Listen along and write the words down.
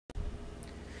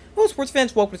Hello sports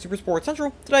fans, welcome to Super Sports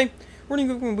Central. Today, we're going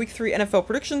to go over Week 3 NFL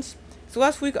predictions. So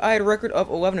last week I had a record of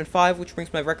 11-5, which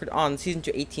brings my record on the season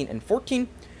to 18-14.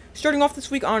 Starting off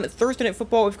this week on Thursday Night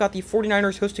Football, we've got the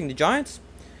 49ers hosting the Giants.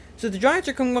 So the Giants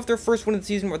are coming off their first win of the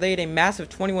season where they had a massive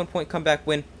 21-point comeback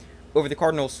win over the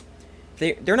Cardinals.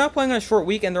 They're not playing on a short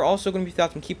week, and they're also going to be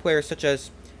without some key players such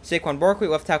as Saquon Barkley,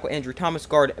 left tackle Andrew Thomas,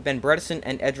 guard Ben Bredeson,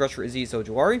 and edge rusher Azeez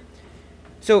Ojulari.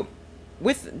 So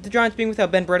with the Giants being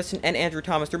without Ben Bredeson and Andrew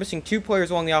Thomas, they're missing two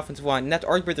players along the offensive line, and that's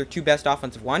arguably their two best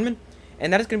offensive linemen.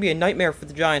 And that is going to be a nightmare for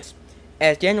the Giants,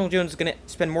 as Daniel Jones is going to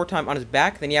spend more time on his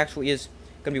back than he actually is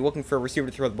going to be looking for a receiver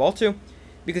to throw the ball to.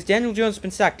 Because Daniel Jones has been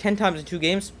sacked 10 times in 2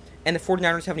 games, and the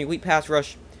 49ers have an elite pass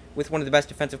rush with one of the best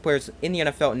defensive players in the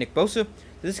NFL, Nick Bosa. So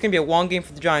this is going to be a long game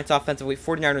for the Giants offensively.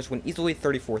 49ers win easily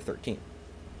 34-13.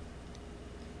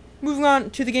 Moving on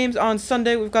to the games on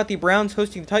Sunday, we've got the Browns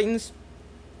hosting the Titans.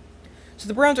 So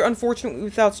the Browns are unfortunately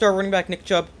without star running back Nick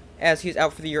Chubb, as he is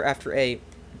out for the year after a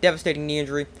devastating knee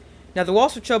injury. Now, the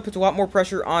loss of Chubb puts a lot more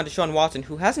pressure on Deshaun Watson,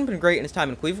 who hasn't been great in his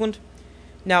time in Cleveland.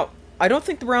 Now, I don't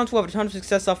think the Browns will have a ton of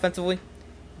success offensively,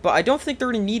 but I don't think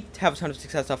they're going to need to have a ton of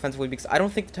success offensively, because I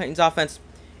don't think the Titans' offense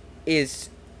is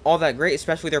all that great,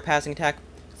 especially their passing attack,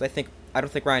 because I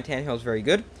don't think Ryan Tannehill is very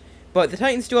good. But the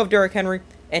Titans still have Derrick Henry,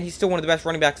 and he's still one of the best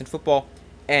running backs in football,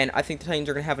 and I think the Titans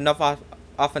are going to have enough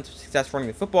offensive success running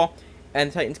the football, and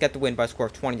the Titans get the win by a score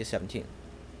of 20-17.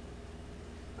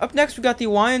 Up next, we got the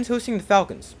Lions hosting the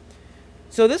Falcons.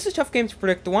 So this is a tough game to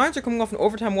predict. The Lions are coming off an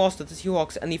overtime loss to the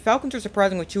Seahawks, and the Falcons are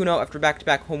surprisingly 2-0 after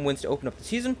back-to-back home wins to open up the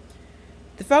season.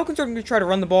 The Falcons are going to try to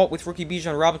run the ball with rookie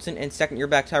Bijan Robinson and second-year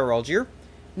back Tyler Algier.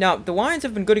 Now, the Lions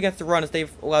have been good against the run, as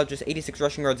they've allowed just 86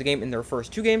 rushing yards a game in their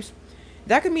first 2 games.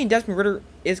 That could mean Desmond Ridder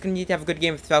is going to need to have a good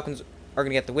game if the Falcons are going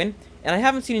to get the win, and I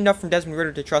haven't seen enough from Desmond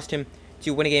Ridder to trust him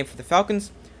to win a game for the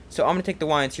Falcons, so I'm going to take the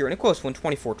Lions here in a close one,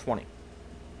 24-20.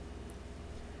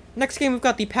 Next game, we've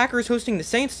got the Packers hosting the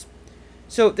Saints.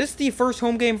 So this is the first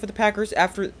home game for the Packers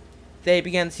after they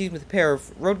began the season with a pair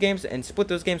of road games and split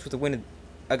those games with a win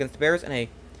against the Bears and a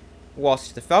loss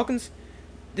to the Falcons.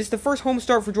 This is the first home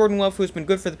start for Jordan Love, who has been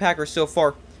good for the Packers so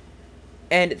far.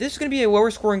 And this is going to be a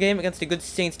lower scoring game against a good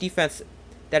Saints defense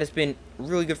that has been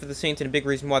really good for the Saints and a big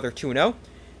reason why they're 2-0.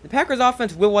 The Packers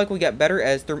offense will likely get better,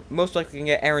 as they're most likely going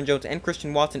to get Aaron Jones and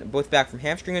Christian Watson both back from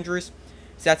hamstring injuries.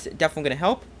 So that's definitely going to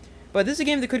help. But this is a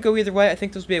game that could go either way. I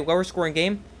think this will be a lower scoring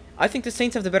game. I think the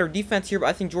Saints have the better defense here, but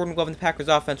I think Jordan Love and the Packers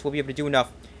offense will be able to do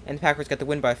enough, and the Packers get the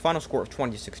win by a final score of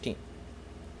 20-16.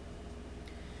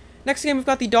 Next game, we've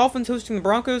got the Dolphins hosting the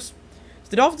Broncos. So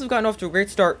the Dolphins have gotten off to a great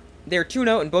start. They are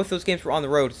 2-0, and both those games were on the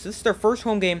road. So this is their first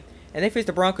home game, and they face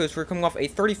the Broncos, who are coming off a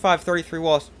 35-33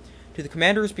 loss to the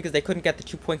Commanders because they couldn't get the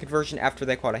 2-point conversion after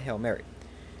they caught a Hail Mary.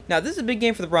 Now, this is a big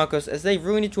game for the Broncos, as they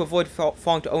really need to avoid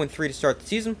falling to 0-3 to start the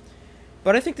season.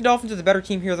 But I think the Dolphins are the better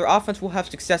team here. Their offense will have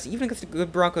success even against a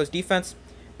good Broncos defense,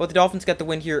 but the Dolphins get the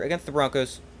win here against the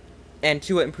Broncos, and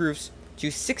Tua improves to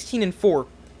 16-4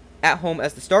 at home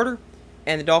as the starter,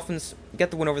 and the Dolphins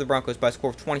get the win over the Broncos by a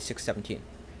score of 26-17.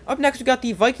 Up next, we got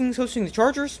the Vikings hosting the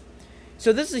Chargers.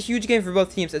 So this is a huge game for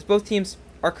both teams, as both teams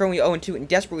are currently 0-2 and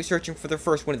desperately searching for their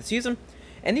first win of the season.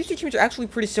 And these two teams are actually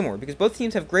pretty similar, because both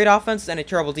teams have great offenses and a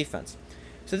terrible defense.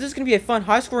 So this is going to be a fun,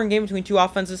 high-scoring game between two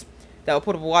offenses that will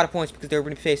put up a lot of points, because they're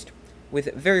going to be faced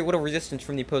with very little resistance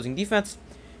from the opposing defense.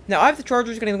 Now, I have the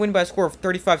Chargers getting the win by a score of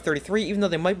 35-33, even though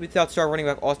they might be without star running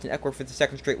back Austin Eckler for the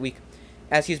second straight week,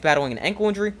 as he's battling an ankle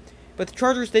injury. But the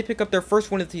Chargers, they pick up their first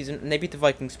win of the season, and they beat the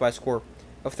Vikings by a score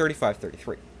of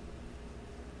 35-33.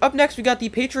 Up next, we got the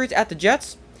Patriots at the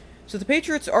Jets. So the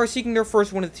Patriots are seeking their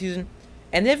first win of the season,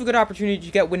 and they have a good opportunity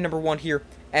to get win number 1 here,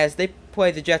 as they play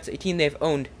the Jets, a team they've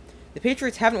owned. The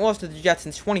Patriots haven't lost to the Jets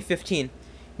since 2015,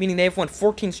 meaning they've won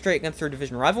 14 straight against their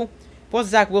division rival. Plus,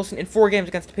 Zach Wilson in 4 games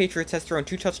against the Patriots has thrown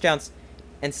 2 touchdowns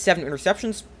and 7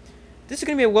 interceptions. This is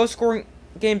going to be a low-scoring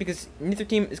game because neither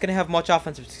team is going to have much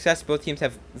offensive success. Both teams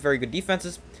have very good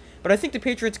defenses. But I think the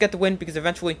Patriots get the win because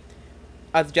eventually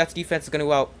the Jets' defense is going to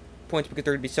allow points because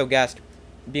they're going to be so gassed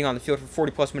being on the field for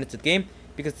 40-plus minutes of the game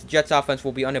because the Jets' offense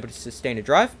will be unable to sustain a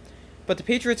drive. But the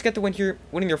Patriots get the win here,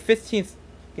 winning their 15th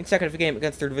consecutive game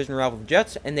against their division rival, the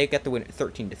Jets, and they get the win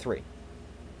 13-3.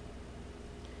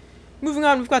 Moving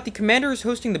on, we've got the Commanders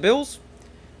hosting the Bills.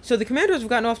 So the Commanders have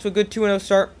gotten off to a good 2-0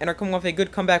 start and are coming off a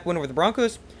good comeback win over the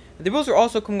Broncos. The Bills are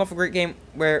also coming off a great game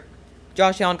where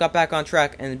Josh Allen got back on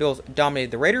track and the Bills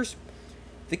dominated the Raiders.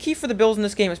 The key for the Bills in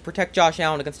this game is protect Josh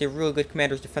Allen against a really good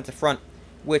Commanders defensive front,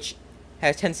 which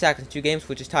has 10 sacks in 2 games,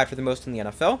 which is tied for the most in the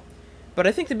NFL. But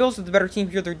I think the Bills are the better team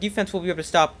here. Their defense will be able to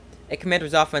stop a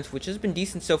Commanders offense, which has been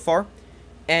decent so far.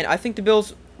 And I think the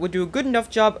Bills would do a good enough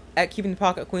job at keeping the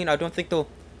pocket clean. I don't think they'll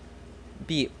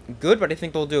be good, but I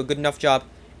think they'll do a good enough job,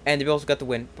 and the Bills got the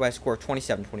win by a score of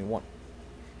 27-21.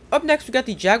 Up next, we got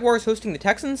the Jaguars hosting the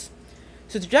Texans.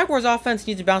 So the Jaguars offense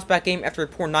needs a bounce-back game after a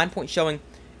poor 9-point showing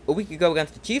a week ago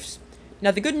against the Chiefs.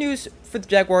 Now, the good news for the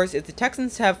Jaguars is the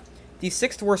Texans have the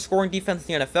 6th worst scoring defense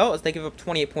in the NFL, as they give up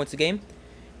 28 points a game.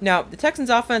 Now, the Texans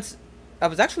offense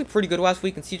was actually pretty good last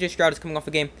week, and C.J. Stroud is coming off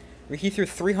a game where he threw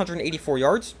 384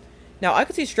 yards. Now, I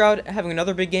could see Stroud having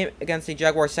another big game against a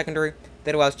Jaguars secondary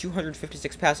that allows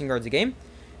 256 passing yards a game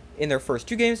in their first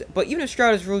 2 games. But even if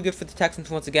Stroud is really good for the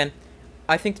Texans once again,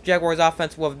 I think the Jaguars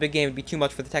offense will have a big game. It would be too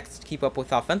much for the Texans to keep up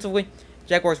with offensively.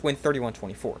 Jaguars win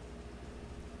 31-24.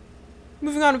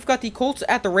 Moving on, we've got the Colts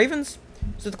at the Ravens.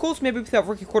 So the Colts may be without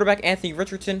rookie quarterback Anthony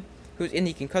Richardson, who's in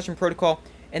the concussion protocol,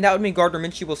 and that would mean Gardner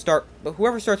Minshew will start. But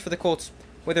whoever starts for the Colts,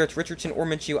 whether it's Richardson or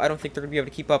Minshew, I don't think they're going to be able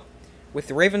to keep up with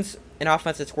the Ravens, an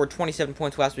offense that scored 27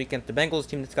 points last week against the Bengals, a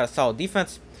team that's got a solid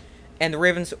defense, and the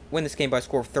Ravens win this game by a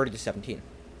score of 30-17.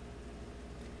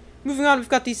 Moving on, we've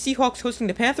got the Seahawks hosting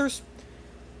the Panthers.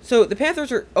 So the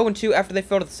Panthers are 0-2 after they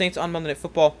fell to the Saints on Monday Night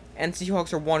Football, and the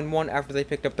Seahawks are 1-1 after they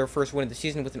picked up their first win of the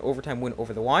season with an overtime win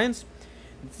over the Lions.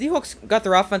 The Seahawks got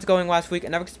their offense going last week,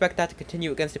 and I would expect that to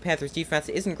continue against the Panthers defense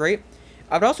that isn't great.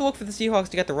 I would also look for the Seahawks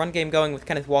to get the run game going with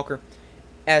Kenneth Walker,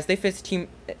 as they face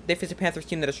a Panthers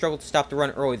team that has struggled to stop the run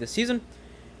early this season.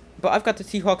 But I've got the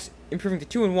Seahawks improving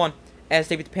to 2-1 as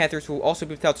they beat the Panthers, who will also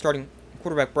be without starting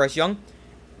quarterback Bryce Young.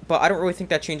 But I don't really think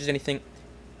that changes anything,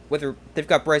 whether they've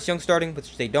got Bryce Young starting,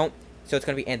 which they don't, so it's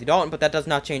going to be Andy Dalton, but that does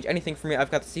not change anything for me. I've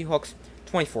got the Seahawks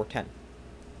 24-10.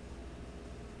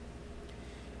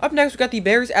 Up next, we've got the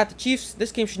Bears at the Chiefs.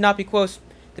 This game should not be close.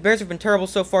 The Bears have been terrible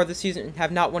so far this season and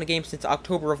have not won a game since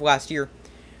October of last year.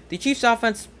 The Chiefs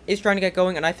offense is trying to get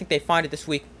going, and I think they find it this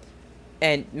week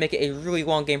and make it a really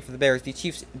long game for the Bears. The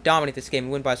Chiefs dominate this game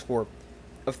and win by a score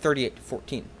of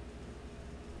 38-14.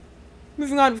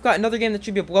 Moving on, we've got another game that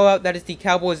should be a blowout. That is the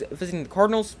Cowboys visiting the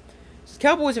Cardinals. So the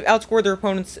Cowboys have outscored their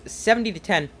opponents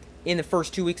 70-10 in the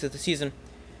first 2 weeks of the season.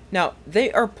 Now,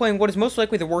 they are playing what is most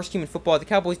likely the worst team in football. The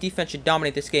Cowboys' defense should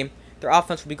dominate this game. Their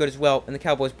offense will be good as well, and the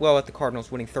Cowboys blow out the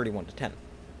Cardinals, winning 31-10.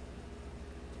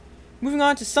 Moving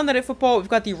on to Sunday Night Football, we've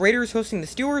got the Raiders hosting the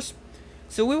Steelers.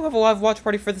 So we will have a live watch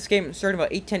party for this game starting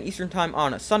about 8:10 Eastern Time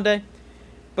on a Sunday.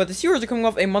 But the Steelers are coming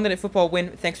off a Monday Night Football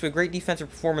win thanks to a great defensive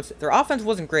performance. Their offense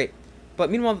wasn't great,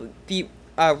 but meanwhile, the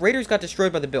Raiders got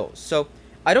destroyed by the Bills. So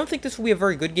I don't think this will be a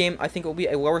very good game. I think it will be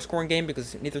a lower scoring game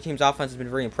because neither team's offense has been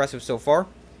very impressive so far.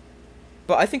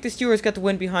 But I think the Steelers got the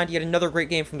win behind yet another great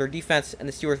game from their defense, and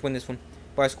the Steelers win this one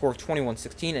by a score of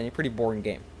 21-16 and a pretty boring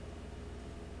game.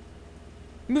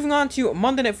 Moving on to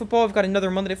Monday Night Football, we've got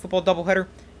another Monday Night Football doubleheader.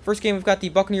 First game, we've got the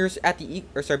Buccaneers at the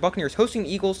Buccaneers hosting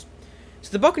the Eagles.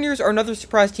 So the Buccaneers are another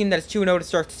surprise team that is 2-0 to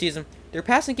start the season. Their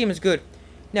passing game is good.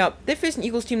 Now, they face an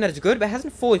Eagles team that is good, but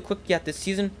hasn't fully clicked yet this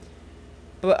season.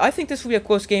 But I think this will be a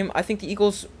close game. I think the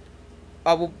Eagles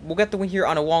will get the win here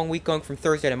on a long week going from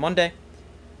Thursday to Monday.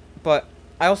 But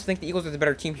I also think the Eagles are the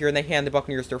better team here, and they hand the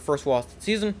Buccaneers their first loss of the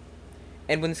season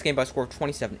and win this game by a score of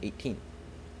 27-18.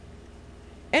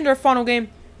 And our final game,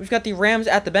 we've got the Rams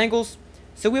at the Bengals.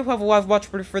 So we'll have a live watch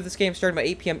party for this game starting by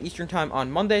 8 p.m. Eastern Time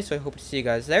on Monday, so I hope to see you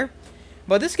guys there.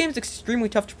 But this game is extremely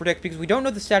tough to predict because we don't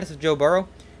know the status of Joe Burrow,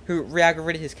 who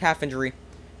re-aggravated his calf injury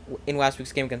in last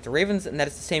week's game against the Ravens, and that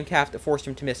is the same calf that forced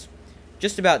him to miss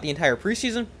just about the entire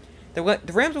preseason. The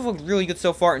Rams have looked really good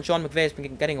so far, and Sean McVay has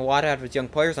been getting a lot out of his young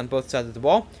players on both sides of the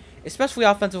ball, especially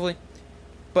offensively.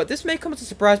 But this may come as a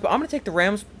surprise, but I'm going to take the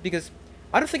Rams because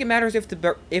I don't think it matters if the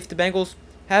Bengals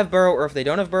have Burrow or if they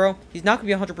don't have Burrow. He's not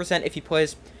going to be 100% if he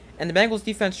plays, and the Bengals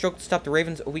defense struggled to stop the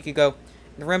Ravens a week ago.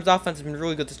 The Rams offense has been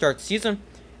really good to start the season,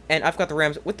 and I've got the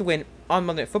Rams with the win on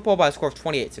Monday Night Football by a score of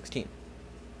 28-16.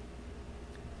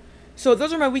 So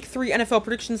those are my Week 3 NFL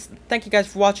predictions. Thank you guys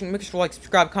for watching. Make sure to like,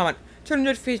 subscribe, comment, turn on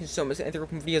notifications so you don't miss any other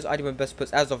open videos. I do my best to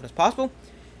post as often as possible.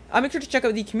 Make sure to check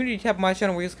out the community tab of my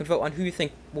channel where you guys can vote on who you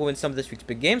think will win some of this week's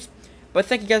big games. But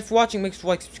thank you guys for watching. Make sure to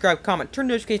like, subscribe, comment, turn on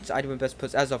notifications. I do my best to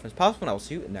post as often as possible, and I will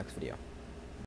see you in the next video.